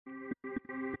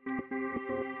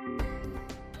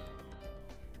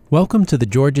Welcome to the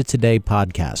Georgia Today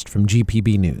podcast from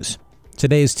GPB News.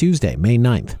 Today is Tuesday, May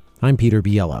 9th. I'm Peter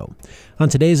Biello. On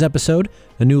today's episode,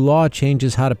 a new law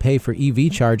changes how to pay for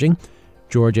EV charging.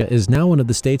 Georgia is now one of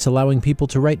the states allowing people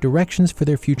to write directions for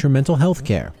their future mental health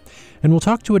care. And we'll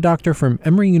talk to a doctor from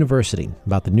Emory University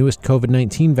about the newest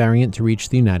COVID-19 variant to reach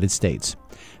the United States.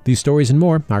 These stories and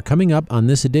more are coming up on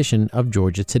this edition of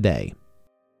Georgia Today.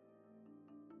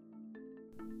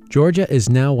 Georgia is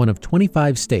now one of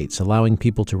 25 states allowing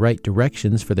people to write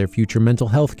directions for their future mental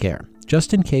health care,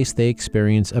 just in case they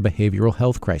experience a behavioral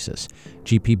health crisis.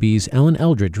 GPB's Ellen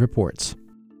Eldridge reports.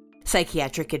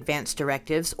 Psychiatric Advance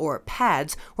Directives, or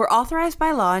PADs, were authorized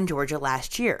by law in Georgia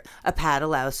last year. A PAD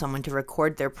allows someone to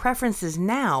record their preferences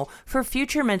now for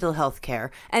future mental health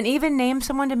care and even name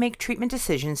someone to make treatment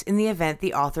decisions in the event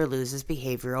the author loses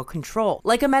behavioral control,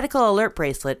 like a medical alert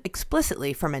bracelet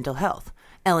explicitly for mental health.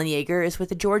 Ellen Yeager is with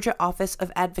the Georgia Office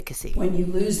of Advocacy. When you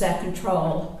lose that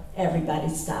control, everybody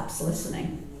stops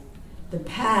listening. The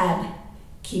PAD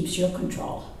keeps your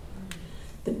control.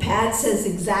 The PAD says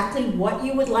exactly what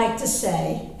you would like to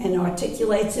say and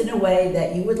articulates in a way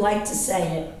that you would like to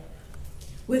say it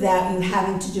without you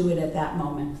having to do it at that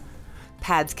moment.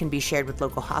 PADs can be shared with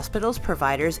local hospitals,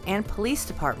 providers, and police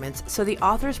departments, so the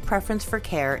author's preference for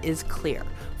care is clear.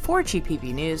 For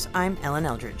GPB News, I'm Ellen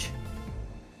Eldridge.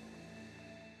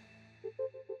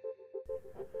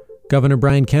 Governor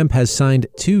Brian Kemp has signed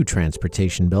two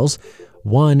transportation bills.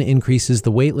 One increases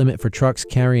the weight limit for trucks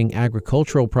carrying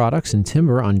agricultural products and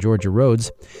timber on Georgia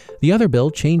roads. The other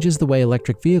bill changes the way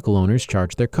electric vehicle owners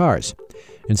charge their cars.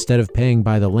 Instead of paying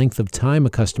by the length of time a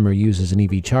customer uses an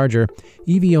EV charger,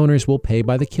 EV owners will pay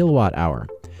by the kilowatt hour.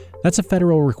 That's a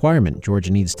federal requirement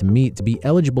Georgia needs to meet to be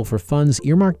eligible for funds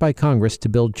earmarked by Congress to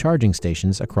build charging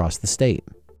stations across the state.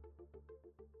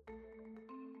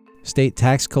 State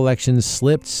tax collections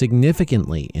slipped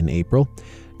significantly in April.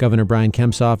 Governor Brian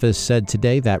Kemp's office said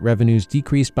today that revenues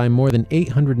decreased by more than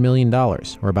 $800 million,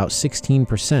 or about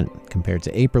 16%, compared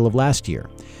to April of last year.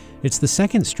 It's the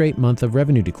second straight month of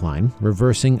revenue decline,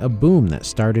 reversing a boom that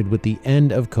started with the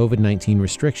end of COVID-19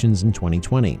 restrictions in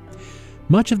 2020.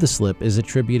 Much of the slip is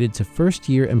attributed to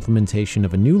first-year implementation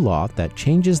of a new law that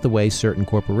changes the way certain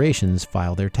corporations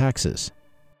file their taxes.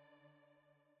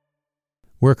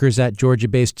 Workers at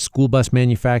Georgia-based school bus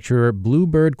manufacturer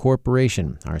Bluebird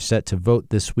Corporation are set to vote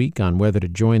this week on whether to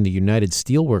join the United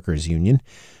Steelworkers Union.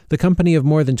 The company of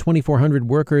more than 2,400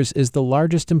 workers is the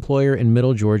largest employer in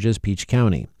Middle Georgia's Peach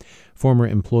County. Former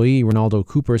employee Ronaldo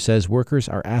Cooper says workers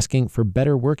are asking for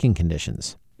better working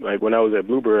conditions. Like when I was at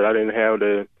Bluebird, I didn't have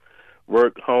the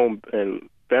work, home, and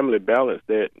family balance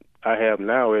that I have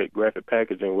now at Graphic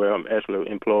Packaging, where I'm actually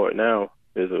employed now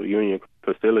as a union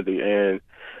facility. And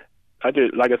I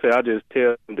just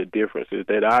tell them the differences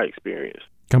that I experienced.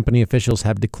 Company officials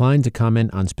have declined to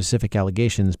comment on specific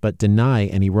allegations but deny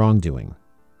any wrongdoing.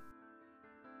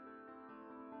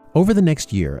 Over the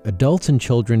next year, adults and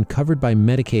children covered by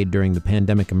Medicaid during the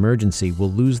pandemic emergency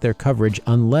will lose their coverage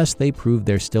unless they prove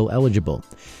they're still eligible.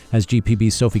 As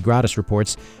GPB's Sophie Gratis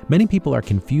reports, many people are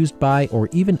confused by or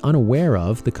even unaware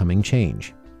of the coming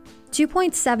change.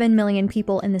 2.7 million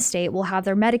people in the state will have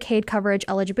their Medicaid coverage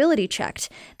eligibility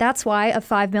checked. That's why a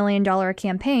 $5 million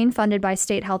campaign funded by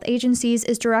state health agencies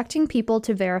is directing people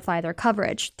to verify their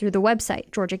coverage through the website,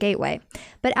 Georgia Gateway.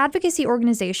 But advocacy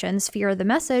organizations fear the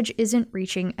message isn't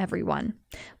reaching everyone.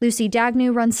 Lucy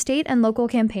Dagnew runs state and local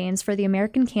campaigns for the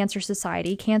American Cancer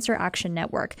Society Cancer Action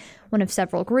Network, one of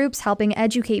several groups helping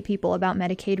educate people about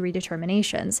Medicaid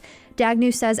redeterminations.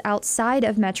 Dagnew says outside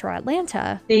of Metro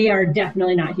Atlanta, they are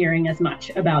definitely not hearing as much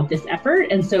about this effort.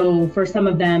 And so for some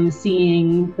of them,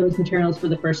 seeing those materials for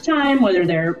the first time, whether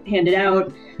they're handed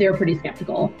out, they're pretty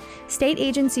skeptical. State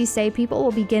agencies say people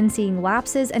will begin seeing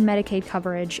lapses in Medicaid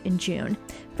coverage in June.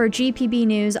 For GPB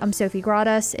News, I'm Sophie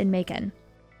Gratis in Macon.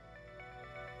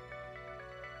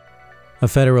 A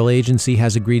federal agency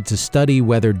has agreed to study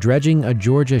whether dredging a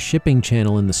Georgia shipping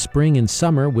channel in the spring and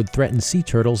summer would threaten sea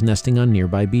turtles nesting on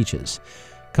nearby beaches.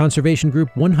 Conservation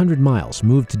group 100 Miles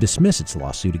moved to dismiss its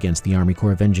lawsuit against the Army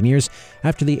Corps of Engineers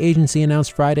after the agency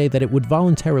announced Friday that it would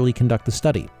voluntarily conduct the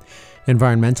study.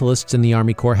 Environmentalists in the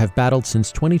Army Corps have battled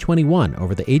since 2021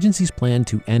 over the agency's plan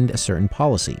to end a certain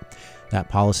policy. That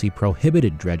policy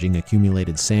prohibited dredging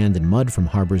accumulated sand and mud from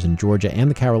harbors in Georgia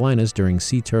and the Carolinas during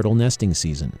sea turtle nesting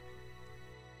season.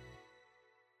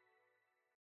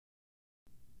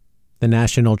 The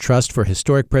National Trust for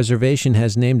Historic Preservation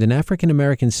has named an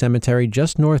African-American cemetery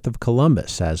just north of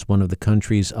Columbus as one of the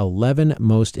country's 11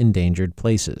 most endangered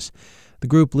places. The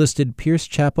group listed Pierce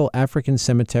Chapel African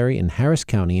Cemetery in Harris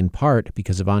County in part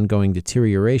because of ongoing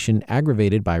deterioration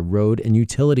aggravated by road and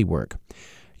utility work.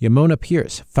 Yamona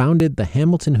Pierce founded the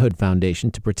Hamilton Hood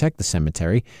Foundation to protect the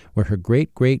cemetery where her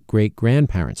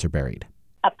great-great-great-grandparents are buried.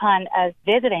 Upon us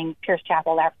visiting Pierce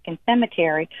Chapel African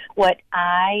Cemetery, what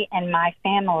I and my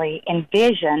family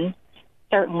envisioned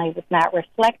certainly was not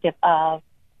reflective of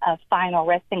a final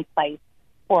resting place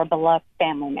for a beloved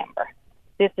family member.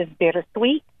 This is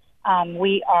bittersweet.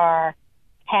 We are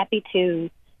happy to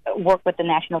work with the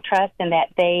National Trust and that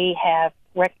they have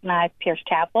recognized Pierce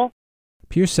Chapel.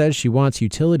 Pierce says she wants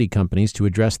utility companies to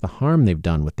address the harm they've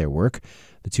done with their work.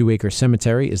 The 2-acre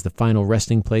cemetery is the final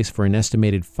resting place for an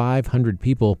estimated 500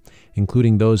 people,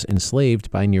 including those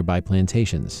enslaved by nearby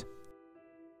plantations.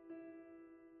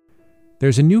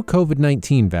 There's a new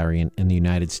COVID-19 variant in the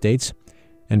United States.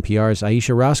 NPR's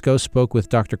Aisha Roscoe spoke with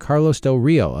Dr. Carlos Del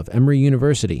Rio of Emory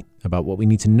University about what we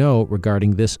need to know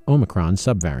regarding this Omicron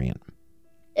subvariant.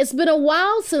 It's been a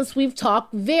while since we've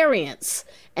talked variants,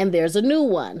 and there's a new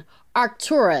one.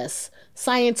 Arcturus,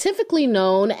 scientifically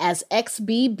known as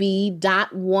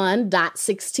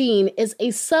XBB.1.16, is a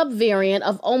subvariant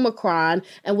of Omicron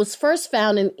and was first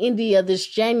found in India this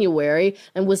January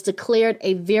and was declared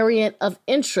a variant of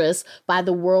interest by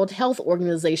the World Health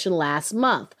Organization last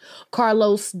month.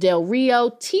 Carlos Del Rio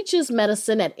teaches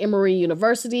medicine at Emory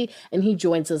University, and he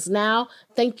joins us now.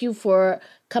 Thank you for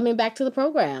coming back to the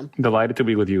program. Delighted to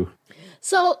be with you.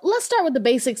 So let's start with the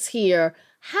basics here.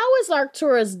 How is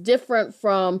Arcturus different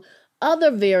from other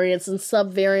variants and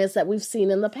subvariants that we've seen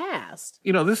in the past?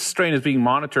 You know, this strain is being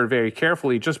monitored very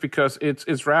carefully just because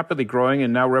it's rapidly growing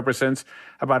and now represents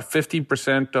about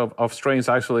 15% of strains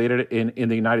isolated in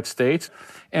the United States.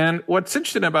 And what's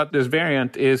interesting about this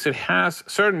variant is it has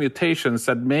certain mutations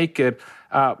that make it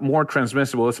more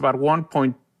transmissible. It's about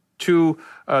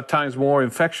 1.2 times more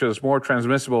infectious, more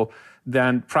transmissible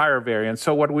than prior variants.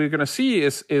 So what we're going to see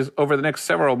is over the next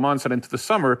several months and into the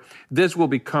summer, this will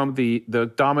become the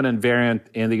dominant variant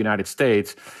in the United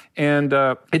States. And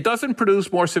it doesn't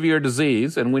produce more severe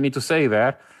disease, and we need to say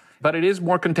that, but it is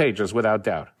more contagious without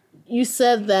doubt. You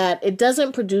said that it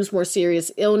doesn't produce more serious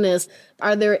illness.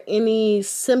 Are there any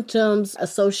symptoms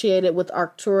associated with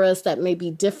Arcturus that may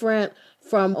be different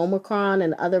from Omicron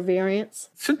and other variants?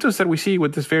 Symptoms that we see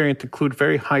with this variant include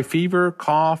very high fever,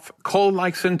 cough,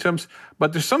 cold-like symptoms,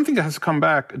 but there's something that has come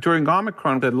back. During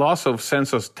Omicron, the loss of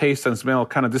sense of taste and smell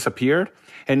kind of disappeared,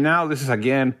 and now this is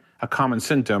again a common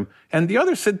symptom. And the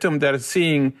other symptom that it's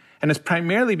seeing, and is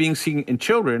primarily being seen in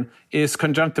children, is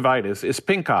conjunctivitis, is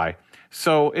pink eye.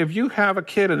 So if you have a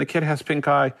kid and the kid has pink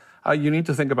eye, you need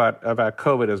to think about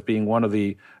COVID as being one of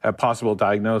the possible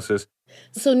diagnoses.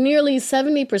 So nearly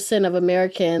 70% of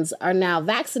Americans are now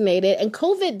vaccinated, and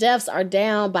COVID deaths are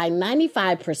down by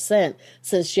 95%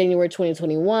 since January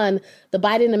 2021. The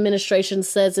Biden administration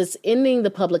says it's ending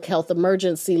the public health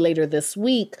emergency later this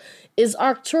week. Is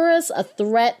Arcturus a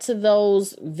threat to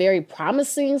those very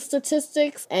promising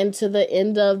statistics and to the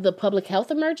end of the public health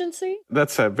emergency?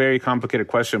 That's a very complicated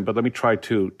question, but let me try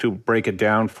to break it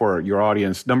down for your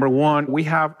audience. Number one, we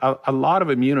have a lot of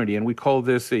immunity, and we call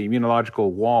this the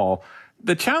immunological wall.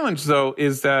 The challenge, though,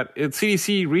 is that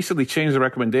CDC recently changed the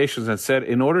recommendations and said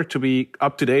in order to be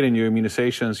up to date in your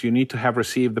immunizations, you need to have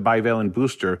received the bivalent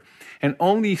booster. And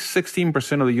only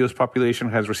 16% of the U.S.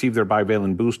 population has received their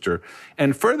bivalent booster.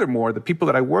 And furthermore, the people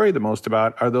that I worry the most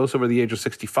about are those over the age of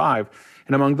 65.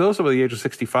 And among those over the age of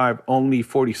 65, only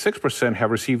 46% have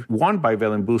received one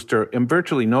bivalent booster, and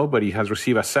virtually nobody has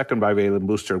received a second bivalent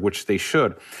booster, which they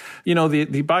should. You know, the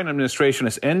Biden administration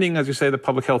is ending, as you say, the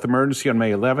public health emergency on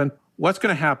May 11th. What's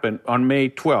going to happen on May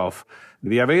 12th?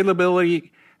 The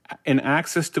availability and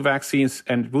access to vaccines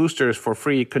and boosters for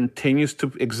free continues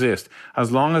to exist.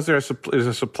 As long as there's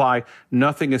a supply,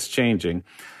 nothing is changing.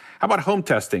 How about home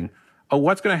testing?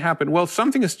 What's going to happen? Well,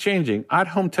 something is changing.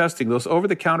 At-home testing, those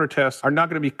over-the-counter tests are not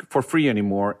going to be for free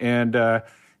anymore. And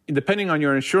depending on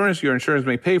your insurance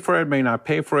may pay for it, may not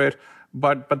pay for it.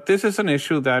 But this is an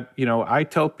issue that, you know, I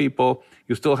tell people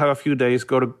you still have a few days,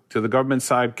 go to the government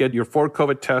side, get your 4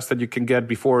 COVID tests that you can get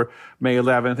before May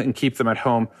 11th and keep them at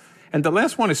home. And the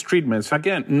last one is treatments.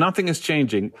 Again, nothing is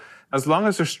changing. As long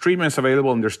as there's treatments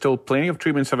available, and there's still plenty of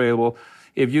treatments available,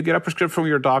 if you get a prescription from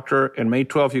your doctor and May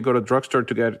 12th you go to the drugstore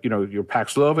to get, you know, your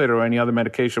Paxlovid or any other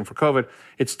medication for COVID,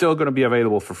 it's still going to be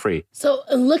available for free. So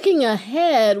looking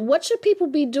ahead, what should people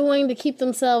be doing to keep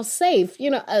themselves safe?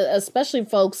 You know, especially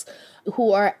folks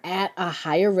who are at a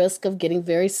higher risk of getting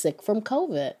very sick from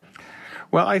COVID.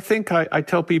 Well, I think I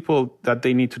tell people that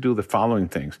they need to do the following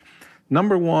things.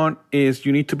 Number one is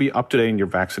you need to be up to date in your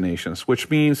vaccinations, which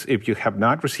means if you have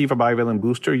not received a bivalent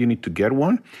booster, you need to get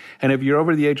one. And if you're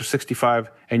over the age of 65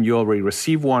 and you already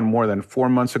received one more than 4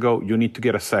 months ago, you need to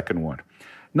get a second one.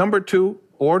 Number 2,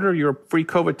 order your free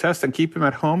COVID test and keep them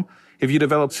at home. If you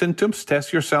develop symptoms,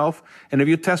 test yourself. And if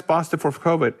you test positive for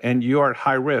COVID and you are at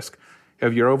high risk,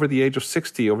 if you're over the age of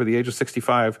 60, over the age of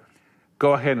 65,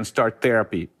 go ahead and start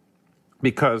therapy.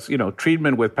 Because,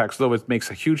 treatment with Paxlovid makes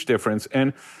a huge difference.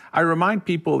 And I remind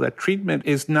people that treatment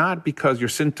is not because your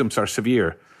symptoms are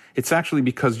severe. It's actually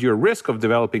because your risk of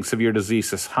developing severe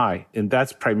disease is high. And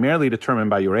that's primarily determined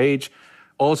by your age,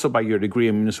 also by your degree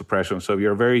of immunosuppression. So if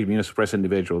you're a very immunosuppressed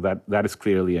individual, that is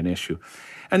clearly an issue.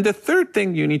 And the third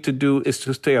thing you need to do is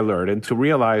to stay alert and to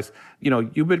realize,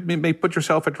 you may put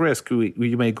yourself at risk.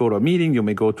 You may go to a meeting, you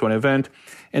may go to an event,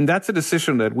 and that's a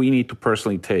decision that we need to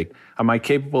personally take. Am I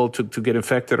capable to get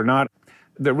infected or not?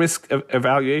 The risk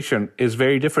evaluation is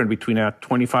very different between a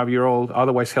 25-year-old,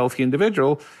 otherwise healthy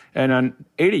individual and an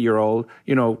 80-year-old,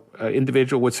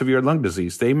 individual with severe lung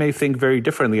disease. They may think very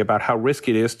differently about how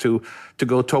risky it is to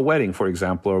go to a wedding, for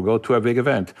example, or go to a big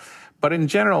event. But in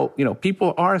general,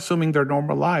 people are assuming their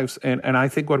normal lives. And I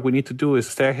think what we need to do is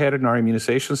stay ahead in our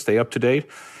immunization, stay up to date,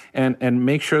 and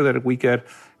make sure that we get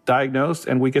diagnosed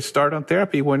and we get started on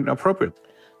therapy when appropriate.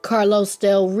 Carlos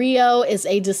Del Rio is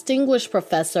a distinguished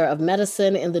professor of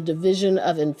medicine in the Division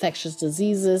of Infectious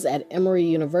Diseases at Emory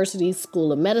University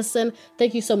School of Medicine.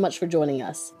 Thank you so much for joining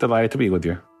us. Delighted to be with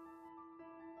you.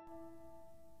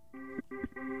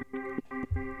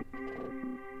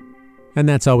 And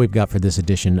that's all we've got for this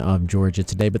edition of Georgia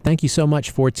Today. But thank you so much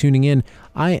for tuning in.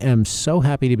 I am so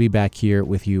happy to be back here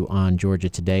with you on Georgia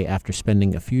Today after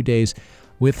spending a few days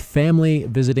with family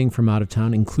visiting from out of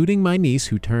town, including my niece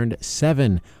who turned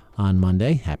 7 on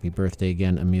Monday. Happy birthday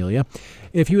again, Amelia.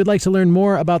 If you would like to learn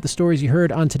more about the stories you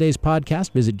heard on today's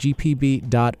podcast, visit gpb.org/news.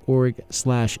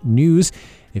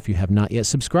 If you have not yet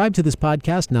subscribed to this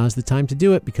podcast, now's the time to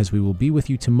do it because we will be with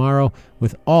you tomorrow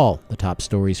with all the top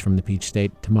stories from the Peach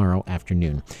State tomorrow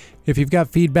afternoon. If you've got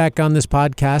feedback on this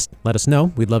podcast, let us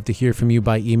know. We'd love to hear from you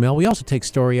by email. We also take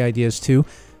story ideas too.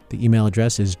 The email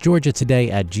address is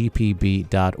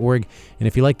georgiatoday@gpb.org. And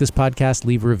if you like this podcast,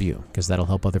 leave a review because that'll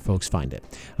help other folks find it.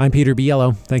 I'm Peter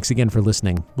Biello. Thanks again for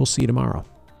listening. We'll see you tomorrow.